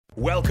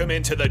Welcome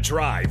into The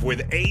Drive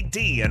with AD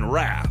and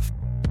Raph.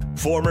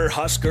 Former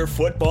Husker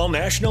football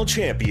national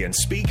champion,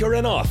 speaker,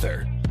 and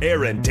author,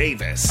 Aaron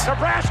Davis.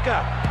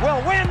 Nebraska will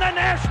win the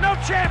national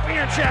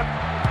championship.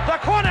 The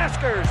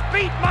Cornhuskers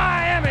beat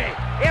Miami.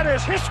 It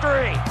is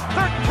history,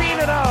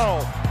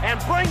 13-0, and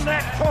bring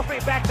that trophy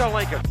back to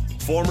Lincoln.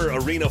 Former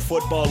Arena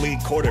Football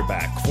League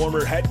quarterback,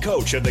 former head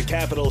coach of the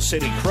Capital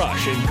City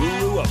Crush, and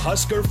guru of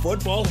Husker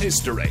football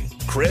history,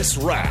 Chris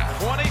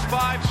Raff.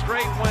 25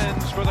 straight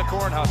wins for the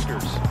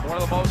Cornhuskers. One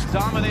of the most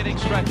dominating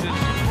stretches in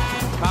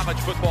college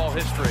football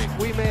history.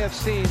 We may have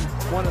seen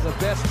one of the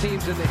best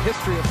teams in the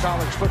history of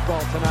college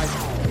football tonight.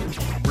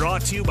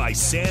 Brought to you by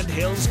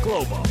Sandhills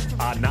Global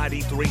on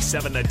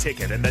 93.7 The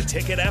Ticket and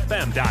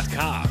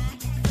theticketfm.com.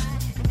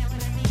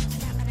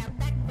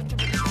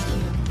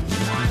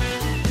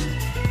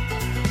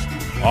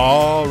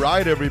 All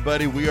right,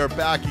 everybody, we are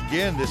back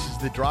again. This is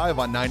The Drive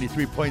on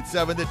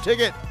 93.7 The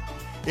Ticket.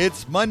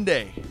 It's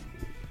Monday,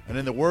 and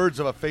in the words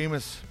of a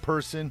famous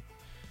person,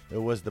 it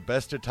was the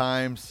best of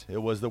times,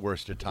 it was the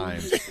worst of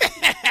times.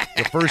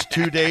 The first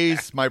 2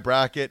 days, my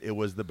bracket, it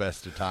was the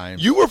best of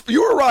times. You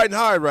were riding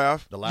high,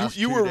 Raph. The last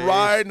you 2 were days,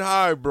 riding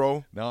high,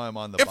 bro. Now I'm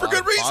on the And for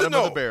good reason, bottom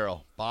though. of the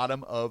barrel.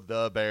 Bottom of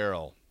the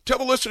barrel. Tell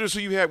the listeners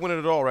who you had winning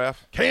it all, Raph.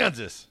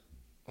 Kansas.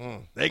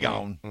 They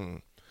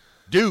gone.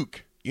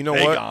 Duke. You know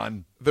they what?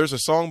 Gone. There's a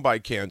song by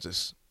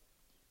Kansas.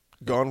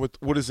 Gone with,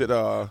 what is it?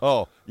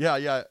 Oh,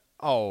 yeah.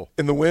 Oh.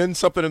 In the Wind?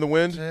 Something in the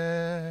Wind?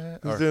 Or-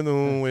 It's in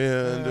the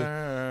wind.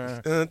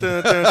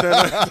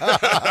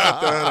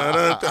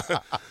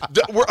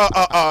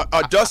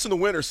 Dust in the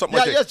Wind or something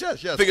like that.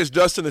 Yes. I think it's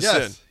Dust in the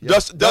Sin.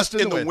 Dust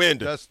in the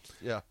Wind.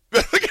 Yeah.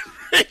 Look at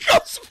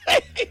Rico's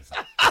face.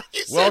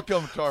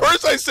 Welcome, Tar.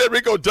 First I said,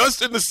 Rico,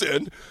 Dust in the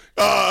Sin.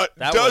 That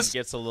Dust,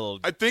 one gets a little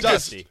I think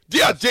dusty.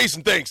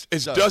 Jason, thanks.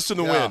 It's Dust in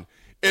the Wind.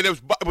 And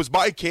it was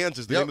by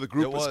Kansas. The name of the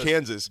group was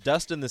Kansas.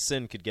 Dust in the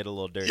Sin could get a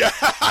little dirty. Yeah.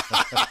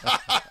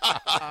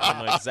 I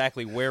don't know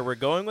exactly where we're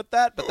going with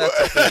that, but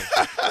that's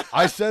okay.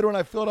 I said when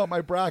I filled out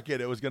my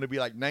bracket, it was going to be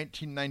like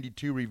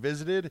 1992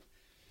 revisited.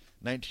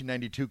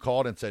 1992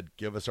 called and said,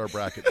 "Give us our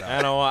bracket back."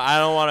 I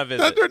don't want to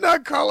visit. They're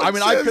not calling. I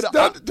mean, I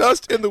could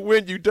Dust in the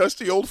Wind, you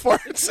dusty old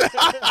farts.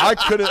 I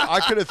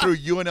could have threw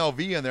UNLV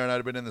in there, and I'd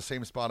have been in the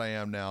same spot I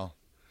am now.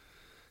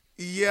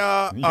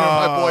 Yeah, You're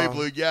my boy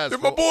Blue. Yes, you're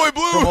my boy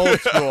Blue from old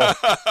school.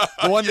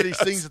 The one that he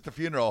sings at the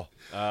funeral.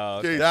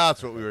 Okay.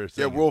 That's what we were Yeah,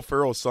 saying. Will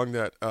Ferrell sung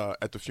that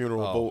at the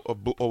funeral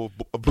of Blue.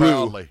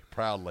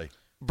 Proudly.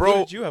 Who Bro,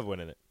 did you have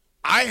winning it?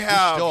 I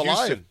have still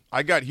alive. Houston.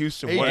 I got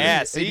Houston Hey, winning. Yeah,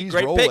 AD's see,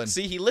 great rolling. pick.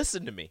 See, he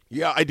listened to me.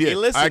 Yeah, I did. He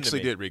listened I to actually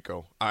me. did,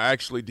 Rico. I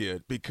actually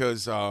did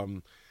because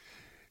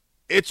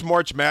it's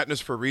March Madness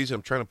for a reason.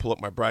 I'm trying to pull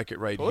up my bracket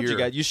right Told here. you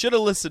guys, you should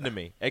have listened to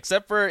me.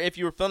 Except for if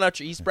you were filling out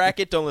your East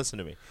bracket, don't listen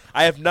to me.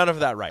 I have none of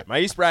that right. My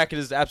East bracket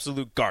is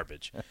absolute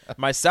garbage.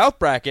 My South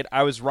bracket,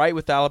 I was right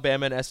with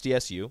Alabama and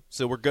SDSU,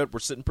 so we're good. We're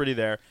sitting pretty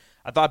there.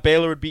 I thought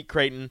Baylor would beat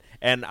Creighton,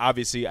 and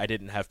obviously I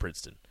didn't have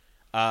Princeton.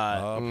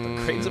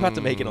 Creighton's about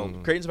to make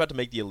Creighton's about to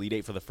make the Elite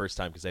Eight for the first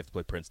time because they have to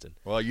play Princeton.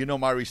 Well, you know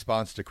my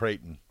response to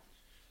Creighton.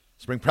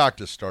 Spring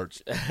practice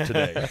starts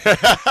today.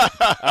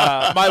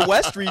 My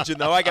West region,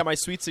 though, I got my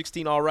Sweet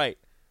 16 all right.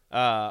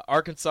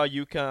 Arkansas,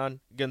 UConn,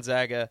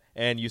 Gonzaga,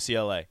 and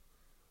UCLA.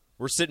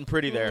 We're sitting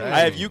pretty there.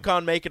 I have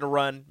UConn making a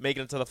run,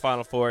 making it to the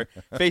Final Four,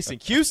 facing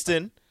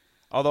Houston.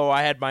 Although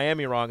I had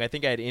Miami wrong, I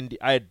think I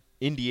had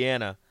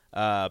Indiana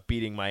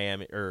beating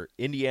Miami, or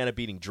Indiana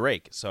beating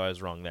Drake, so I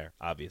was wrong there,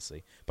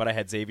 obviously. But I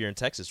had Xavier and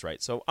Texas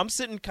right, so I'm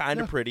sitting kind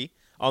of pretty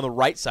on the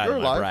right side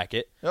of my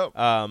bracket. Yep.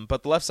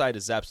 But the left side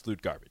is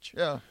absolute garbage.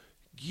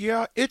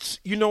 Yeah, it's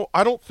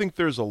I don't think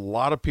there's a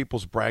lot of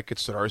people's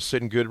brackets that are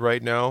sitting good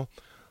right now.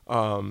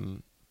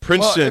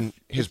 Princeton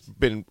has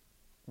been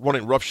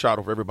running roughshod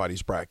over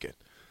everybody's bracket.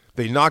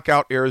 They knock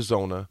out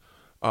Arizona.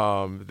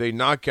 They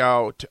knock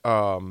out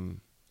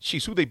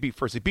who they beat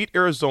first? They beat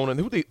Arizona, and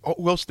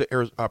who else did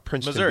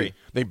Princeton Missouri. beat?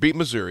 They beat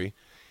Missouri,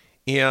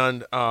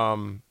 and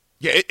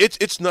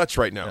it's nuts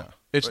right now. Yeah.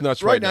 It's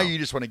nuts right right now. now. You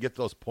just want to get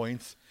those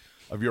points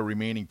of your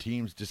remaining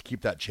teams. Just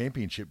keep that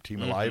championship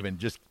team alive, and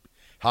just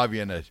have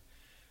you in a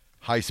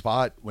high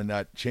spot when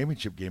that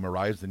championship game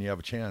arrives. Then you have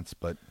a chance.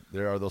 But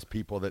there are those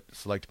people that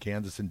select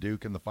Kansas and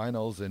Duke in the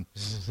finals, and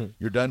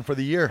you're done for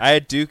the year. I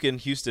had Duke and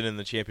Houston in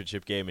the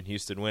championship game, and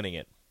Houston winning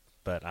it.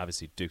 But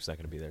obviously Duke's not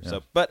going to be there. Yeah.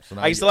 So, but So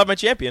now I you still have my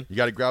champion. You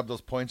got to grab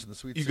those points in the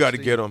Sweet 16. You got to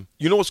get them.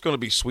 You know what's going to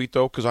be sweet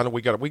though, because I know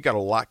we got a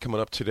lot coming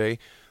up today.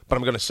 But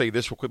I'm going to say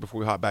this real quick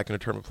before we hop back into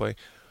tournament play.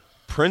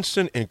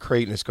 Princeton and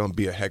Creighton is going to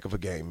be a heck of a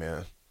game,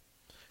 man.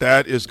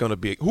 That is going to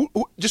be who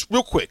just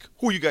real quick.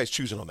 Who are you guys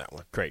choosing on that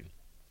one? Creighton.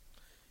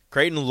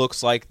 Creighton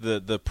looks like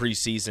the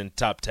preseason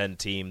top 10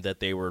 team that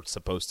they were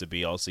supposed to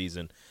be all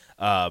season.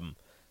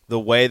 The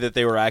way that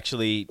they were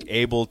actually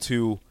able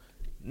to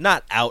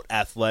not out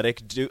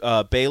athletic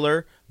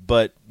Baylor,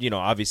 but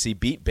obviously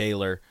beat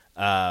Baylor.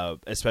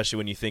 Especially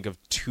when you think of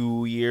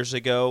 2 years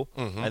ago.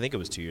 I think it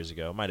was 2 years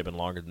ago. It might have been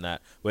longer than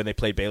that. When they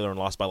played Baylor and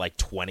lost by like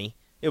 20.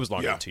 It was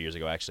longer than 2 years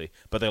ago, actually.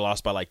 But they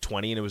lost by like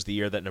 20, and it was the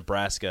year that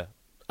Nebraska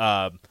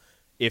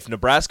if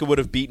Nebraska would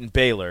have beaten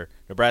Baylor,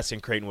 Nebraska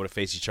and Creighton would have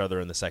faced each other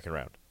in the second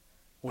round.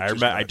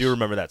 I do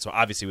remember that. So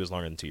obviously it was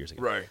longer than 2 years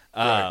ago. Right.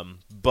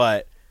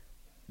 But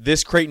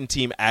this Creighton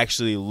team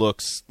actually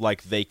looks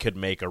like they could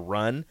make a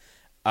run.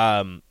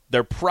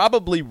 They're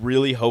probably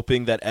really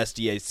hoping that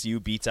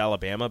SDSU beats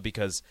Alabama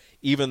because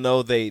even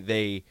though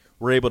they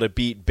were able to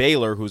beat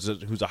Baylor, who's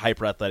a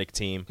hyper athletic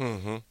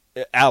team,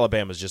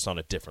 Alabama's just on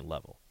a different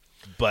level.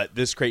 But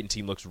this Creighton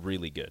team looks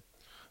really good.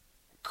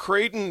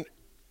 Creighton,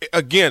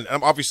 again,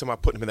 obviously I'm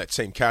not putting him in that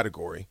same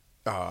category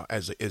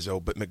as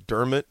Izzo, but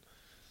McDermott,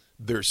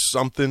 there's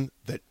something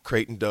that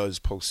Creighton does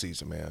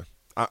postseason, man.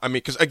 I mean,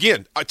 because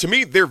again, to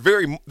me, they're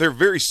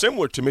very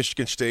similar to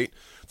Michigan State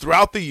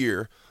throughout the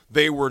year.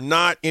 They were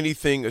not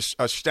anything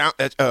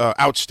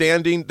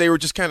outstanding. They were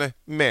just kind of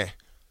meh,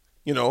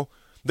 you know.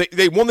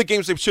 They won the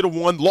games they should have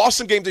won, lost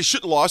some games they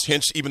shouldn't have lost,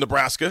 hence even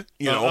Nebraska,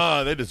 you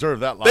know. They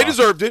deserved that loss. They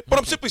deserved it. But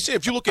I'm simply saying,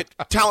 if you look at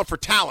talent for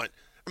talent,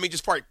 I mean,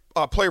 just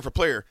player for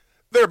player,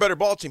 they're a better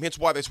ball team, hence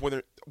why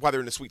they're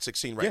in the Sweet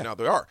 16 right now.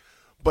 They are.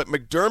 But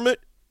McDermott,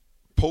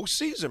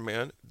 postseason,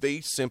 man,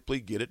 they simply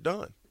get it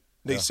done.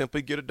 They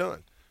simply get it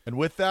done. And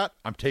with that,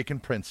 I'm taking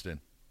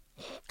Princeton.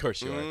 Of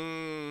course you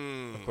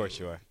are. Of course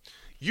you are.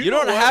 You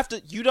don't have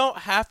to. You don't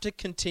have to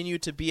continue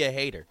to be a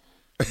hater.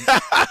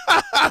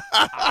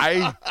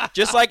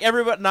 Just like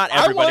everybody, not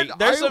everybody.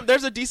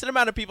 There's a decent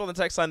amount of people in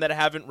the text line that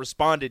haven't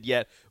responded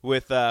yet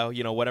with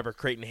whatever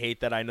Creighton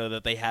hate that I know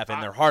that they have in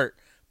their heart.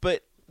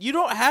 But you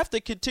don't have to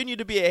continue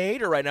to be a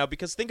hater right now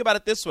because think about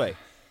it this way: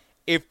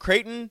 if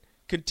Creighton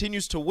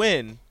continues to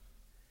win,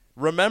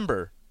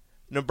 remember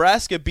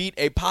Nebraska beat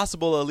a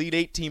possible Elite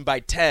Eight team by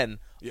 10.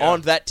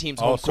 On that team's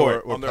home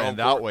court. We're playing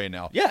that way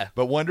now. Yeah.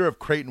 But wonder if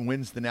Creighton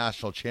wins the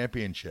national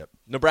championship.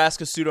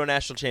 Nebraska's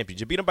pseudo-national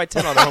championship. Beat them by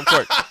 10 on their home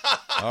court.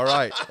 All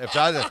right. If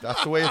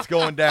that's the way it's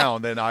going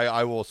down, then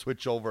I will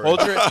switch over.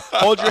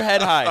 Hold your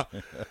head high.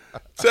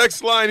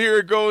 Text line here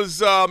it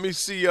goes. Let me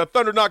see.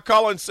 Thunder Knock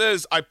Collins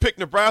says, I picked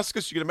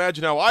Nebraska, so you can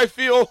imagine how I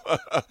feel.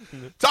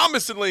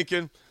 Thomas in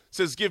Lincoln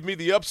says, give me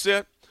the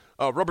upset.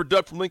 Rubber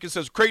Duck from Lincoln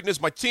says, Creighton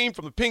is my team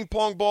from the ping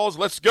pong balls.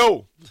 Let's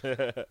go.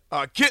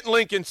 Kit in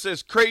Lincoln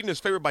says, Creighton is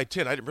favored by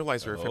 10. I didn't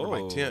realize they were favored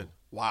by 10.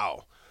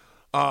 Wow.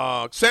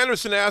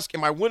 Sanderson asks,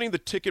 am I winning the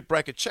ticket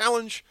bracket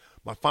challenge?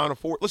 My Final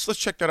Four. Let's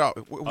check that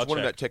out.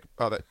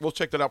 We'll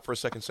check that out for a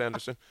second,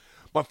 Sanderson.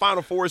 My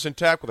Final Four is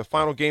intact with a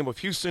final game of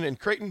Houston and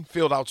Creighton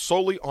filled out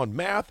solely on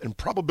math and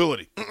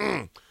probability.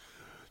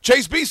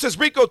 Chase B says,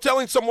 Rico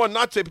telling someone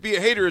not to be a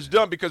hater is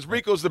dumb because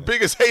Rico's the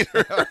biggest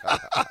hater.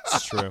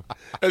 It's true.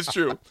 That's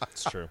true.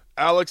 It's true.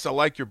 Alex, I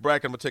like your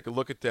bracket. I'm going to take a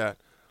look at that.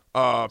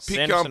 Pecan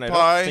Sanderson,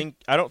 pie.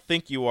 I don't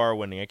think you are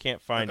winning. I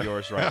can't find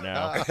yours right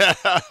now.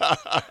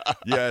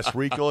 Yes,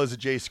 Rico is a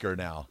J-sker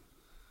now.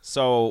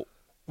 So,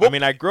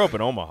 I grew up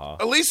in Omaha.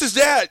 Elise's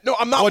dad. No,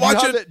 I'm not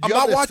watching. I'm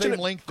not watching same it.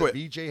 link that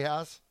VJ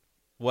has?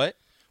 What?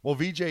 Well,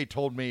 VJ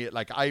told me,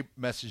 I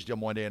messaged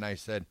him one day and I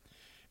said,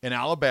 in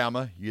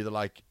Alabama, you either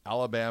like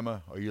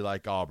Alabama or you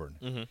like Auburn.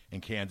 Mm-hmm. In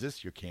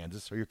Kansas, you're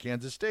Kansas or you're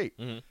Kansas State.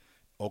 Mm-hmm.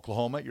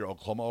 Oklahoma, you're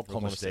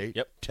Oklahoma State.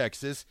 Yep.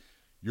 Texas,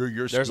 you're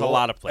your school. There's a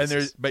lot of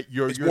places. But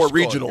you're it's your more school.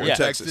 regional in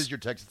Texas. You're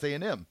Texas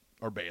A&M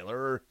or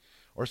Baylor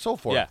or so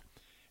forth. Yeah.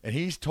 And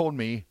he's told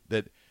me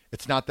that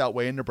it's not that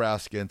way in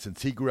Nebraska, and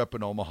since he grew up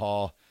in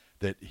Omaha,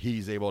 that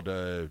he's able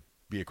to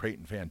be a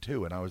Creighton fan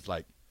too. And I was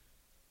like,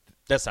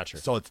 that's not true.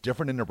 So it's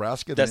different in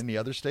Nebraska than any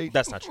other state?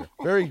 That's not true.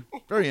 Very,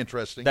 very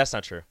interesting. That's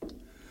not true.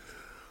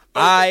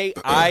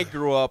 I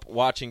grew up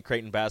watching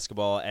Creighton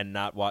basketball and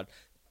not watch.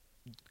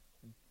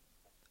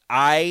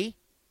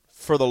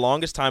 For the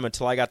longest time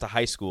until I got to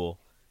high school,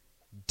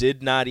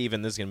 did not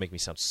even, this is going to make me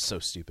sound so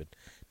stupid,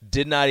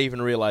 did not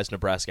even realize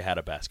Nebraska had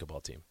a basketball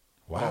team.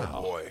 Wow.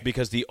 Oh, boy.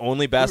 Because the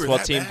only basketball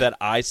team that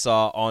I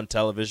saw on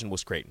television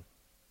was Creighton.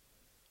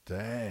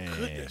 Dang.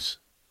 Goodness.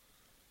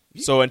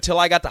 So until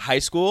I got to high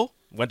school,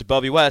 went to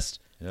Bellevue West,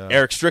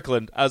 Eric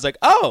Strickland, I was like,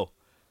 oh,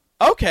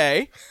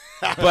 okay.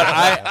 But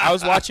I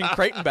was watching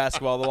Creighton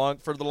basketball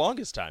for the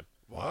longest time.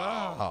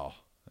 Wow.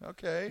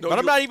 Okay. No, but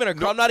I'm not even a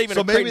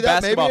Creighton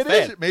basketball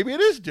fan. Maybe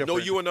it is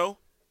different. No UNO?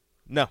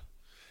 No.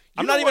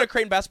 I'm not even a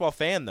Creighton basketball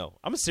fan, though.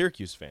 I'm a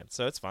Syracuse fan,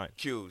 so it's fine.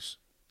 Q's.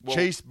 Well,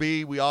 Chase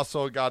B, we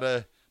also got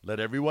to let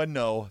everyone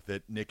know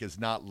that Nick is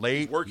not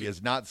late. He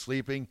is not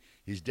sleeping.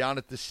 He's down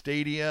at the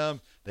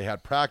stadium. They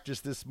had practice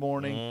this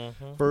morning.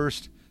 Mm-hmm.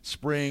 First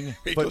spring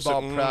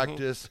football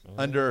practice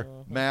under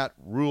Matt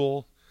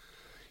Rule.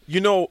 You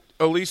know,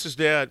 Elise's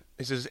dad,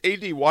 he says,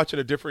 AD watching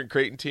a different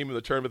Creighton team in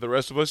the tournament than the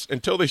rest of us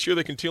until they sure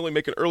they continually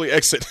make an early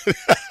exit.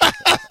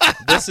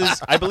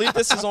 I believe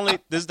this is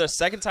the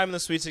second time in the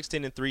Sweet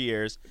 16 in 3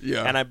 years.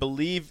 Yeah. And I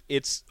believe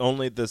it's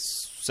only the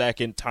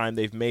second time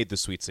they've made the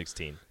Sweet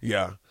 16.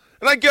 Yeah.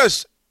 And I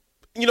guess,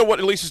 you know what,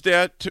 Elise's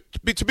dad,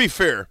 to be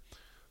fair,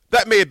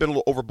 that may have been a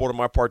little overboard on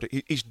my part.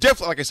 He's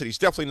definitely, like I said, he's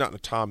definitely not in the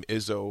Tom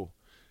Izzo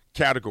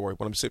category.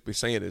 What I'm simply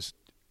saying is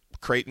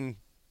Creighton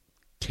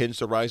tends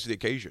to rise to the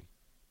occasion.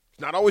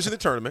 Not always in the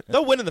tournament.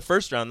 They'll win in the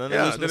first round, then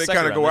they lose in the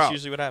second round. Go That's out.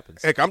 usually what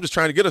happens. Heck, I'm just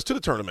trying to get us to the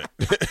tournament.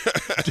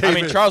 I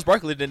mean, Charles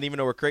Barkley didn't even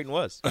know where Creighton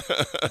was.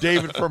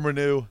 David from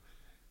Renew,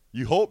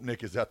 You hope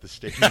Nick is at the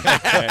stadium.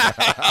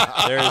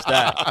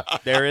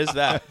 There is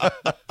that.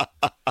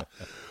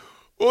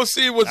 We'll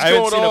see what's I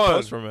going haven't seen on. a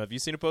post from him. Have you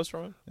seen a post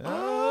from him?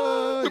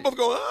 We're both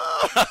going,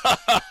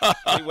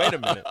 Hey, wait a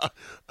minute.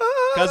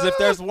 Because if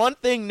there's one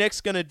thing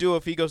Nick's going to do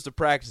if he goes to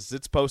practice,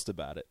 it's post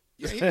about it.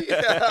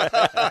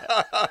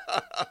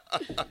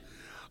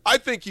 I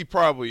think he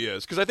probably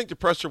is, because I think the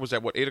presser was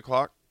at, 8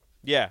 o'clock?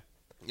 Yeah.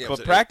 Yeah,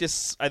 But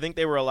practice, I think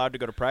they were allowed to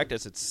go to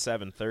practice at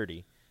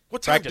 7:30.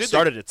 What time Practice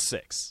started at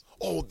 6.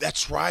 Oh,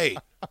 that's right.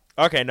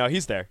 Okay, no,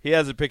 he's there. He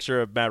has a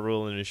picture of Matt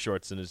Rule in his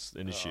shorts and his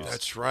shoes.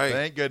 That's right.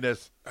 Thank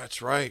goodness.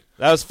 That's right.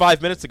 That was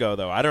 5 minutes ago,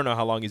 though. I don't know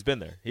how long he's been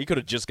there. He could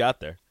have just got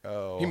there.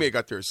 Oh, He may have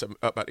got there at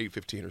about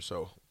 8:15 or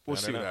so. We'll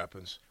see what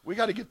happens. we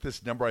got to get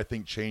this number, I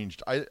think,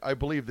 changed. I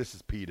believe this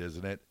is Pete,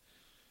 isn't it?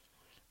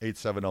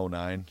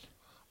 8709.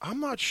 I'm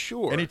not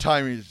sure.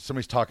 Anytime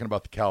somebody's talking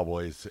about the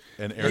Cowboys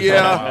and Arizona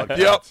Yeah. Wildcats.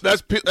 Yep.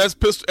 That's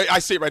pistol. I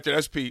see it right there.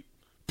 That's Pete.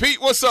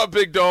 Pete, what's up,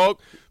 big dog?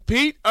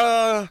 Pete,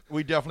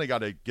 we definitely got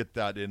to get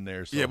that in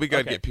there. So. yeah, we got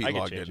to Okay, get Pete I can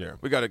logged in change it. there.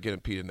 We got to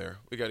get Pete in there.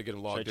 We got to get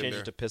him Should I logged in change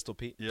there. it to Pistol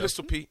Pete? Yep.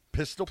 Pistol Pete.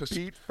 Pistol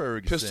Pete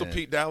Ferguson. Pistol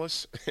Pete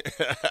Dallas.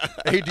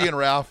 AD and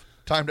Ralph,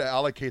 time to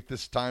allocate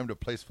this time to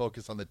place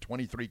focus on the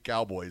 23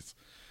 Cowboys.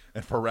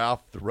 And for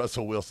Ralph, the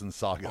Russell Wilson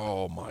saga.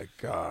 Oh, my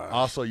God.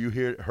 Also, you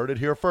heard it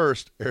here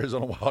first.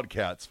 Arizona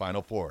Wildcats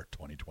Final Four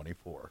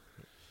 2024.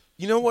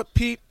 You know what,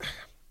 Pete?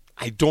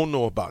 I don't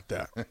know about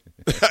that.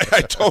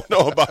 I don't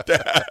know about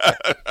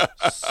that.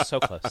 So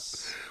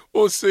close.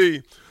 We'll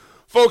see.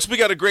 Folks, we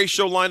got a great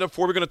show lined up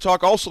for. We're going to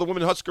talk also the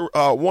women Husker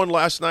won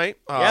last night.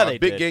 Yeah, they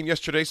big did. game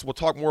yesterday, so we'll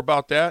talk more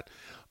about that.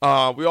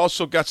 We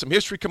also got some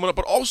history coming up,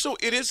 but also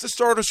it is the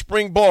start of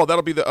spring ball.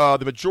 That'll be the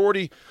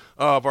majority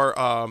of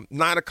our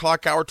 9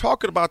 o'clock hour,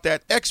 talking about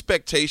that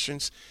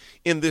expectations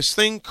in this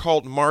thing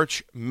called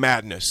March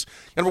Madness.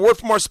 And a word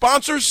from our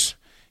sponsors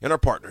and our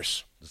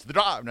partners. This is The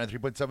Drive,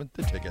 93.7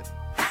 The Ticket.